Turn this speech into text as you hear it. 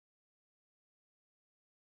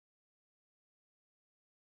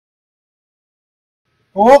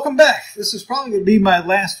Well, welcome back. This is probably going to be my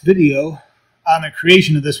last video on the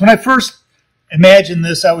creation of this. When I first imagined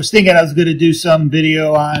this, I was thinking I was going to do some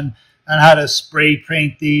video on how to spray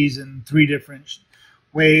paint these in 3 different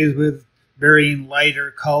ways with varying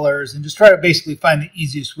lighter colors and just try to basically find the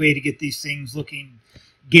easiest way to get these things looking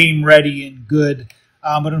game ready and good.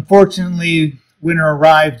 But unfortunately, winter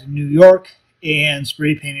arrived in New York and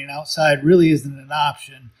spray painting outside really isn't an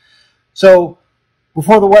option. So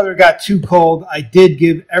before the weather got too cold, I did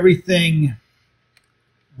give everything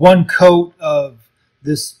one coat of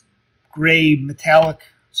this gray metallic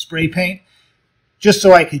spray paint just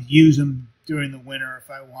so I could use them during the winter if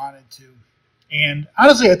I wanted to. And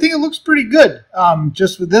honestly, I think it looks pretty good.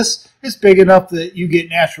 Just with this, it's big enough that you get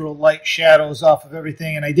natural light shadows off of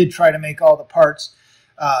everything. And I did try to make all the parts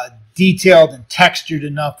detailed and textured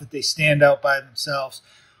enough that they stand out by themselves.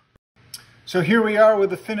 So here we are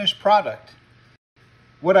with the finished product.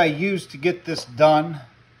 What I used to get this done,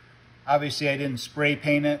 obviously I didn't spray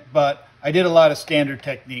paint it, but I did a lot of standard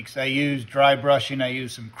techniques. I used dry brushing, I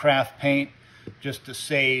used some craft paint just to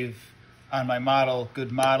save on my model,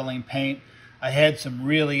 good modeling paint. I had some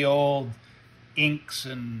really old inks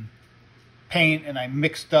and paint, and I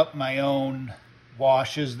mixed up my own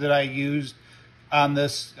washes that I used on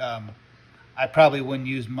this. I probably wouldn't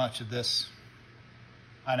use much of this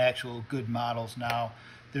on actual good models now.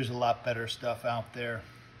 There's a lot better stuff out there.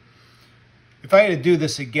 If I had to do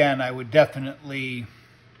this again, I would definitely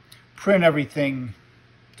print everything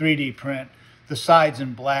 3D print, the sides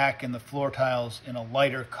in black and the floor tiles in a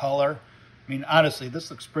lighter color. I mean, honestly, this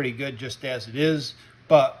looks pretty good just as it is,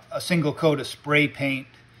 but a single coat of spray paint,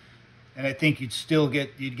 and I think you'd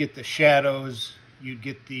get the shadows, you'd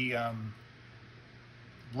get the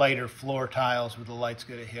lighter floor tiles where the light's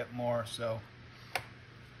going to hit more. So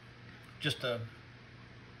just a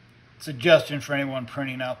suggestion for anyone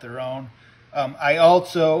printing out their own. I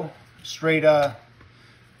also, straight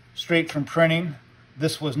from printing,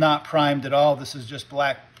 this was not primed at all. This is just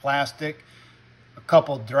black plastic. A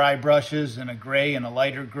couple dry brushes and a gray and a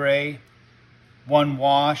lighter gray. One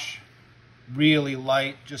wash, really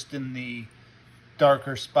light, just in the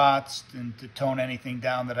darker spots and to tone anything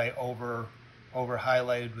down that I over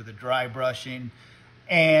highlighted with a dry brushing.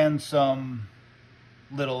 And some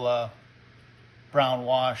little brown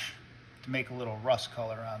wash to make a little rust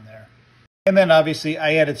color on there. And then obviously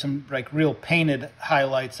I added some like real painted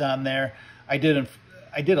highlights on there. I did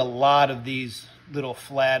a lot of these little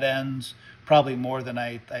flat ends, probably more than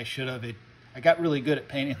I should have. I got really good at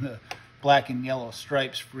painting the black and yellow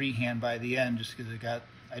stripes freehand by the end just because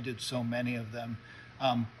I did so many of them.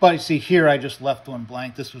 But you see here I just left one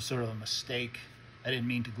blank. This was sort of a mistake. I didn't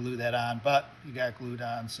mean to glue that on, but you got glued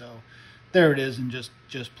on, so there it is in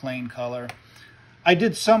just plain color. I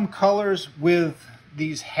did some colors with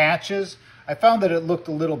these hatches. I found that it looked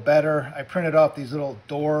a little better. I printed off these little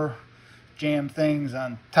door jam things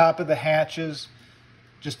on top of the hatches.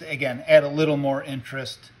 Just to, again, add a little more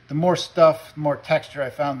interest. The more stuff, the more texture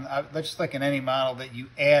I found, just like in any model that you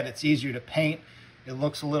add, it's easier to paint. It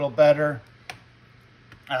looks a little better.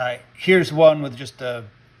 Here's one with just a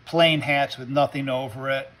plain hatch with nothing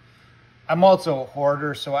over it. I'm also a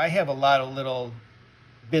hoarder, so I have a lot of little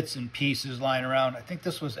bits and pieces lying around. I think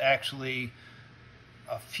this was actually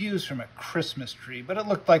a fuse from a Christmas tree, but it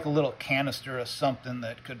looked like a little canister of something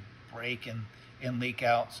that could break and leak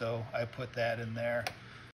out, so I put that in there.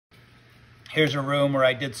 Here's a room where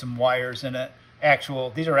I did some wires in it.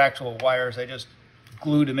 These are actual wires. I just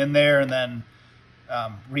glued them in there and then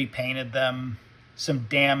repainted them. Some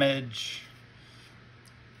damage,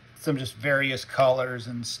 some just various colors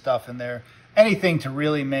and stuff in there. Anything to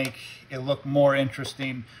really make it look more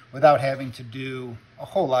interesting without having to do a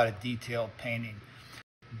whole lot of detailed painting.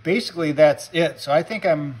 Basically, that's it. So I think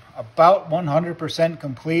I'm about 100%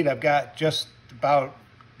 complete. I've got just about,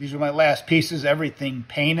 these are my last pieces, everything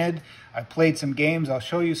painted. I played some games. I'll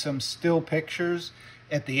show you some still pictures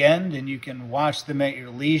at the end, and you can watch them at your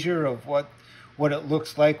leisure of what it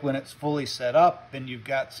looks like when it's fully set up. And you've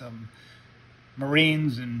got some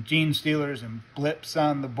Marines and Gene Stealers and blips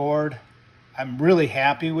on the board. I'm really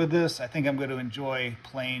happy with this. I think I'm going to enjoy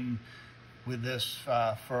playing with this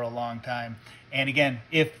for a long time. And again,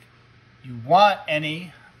 if you want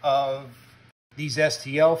any of these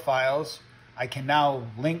STL files, I can now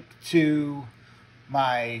link to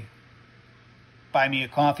my Buy Me a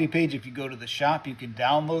Coffee page. If you go to the shop, you can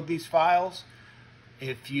download these files.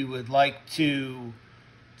 If you would like to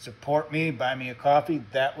support me, buy me a coffee,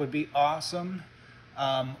 that would be awesome.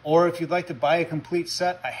 Or if you'd like to buy a complete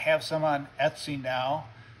set, I have some on Etsy now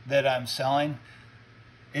that I'm selling.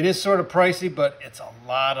 It is sort of pricey, but it's a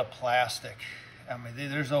lot of plastic. I mean,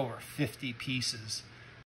 there's over 50 pieces.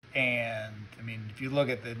 And I mean, if you look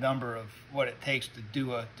at the number of what it takes to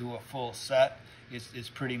do a full set, it's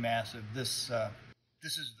pretty massive. This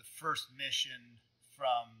is the first mission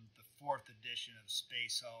from the 4th edition of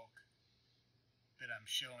Space Hulk that I'm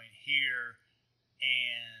showing here,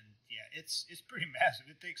 and yeah, it's pretty massive.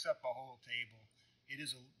 It takes up a whole table.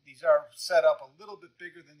 These are set up a little bit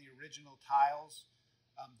bigger than the original tiles.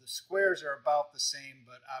 The squares are about the same,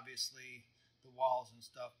 but obviously the walls and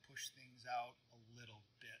stuff push things out a little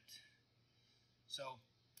bit. So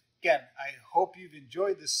again, I hope you've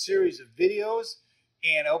enjoyed this series of videos,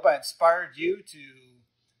 and I hope I inspired you to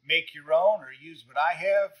make your own or use what I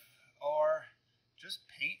have, or just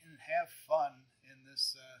paint and have fun in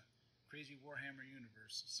this crazy Warhammer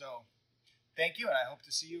universe. So thank you, and I hope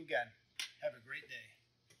to see you again. Have a great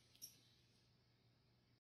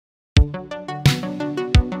day.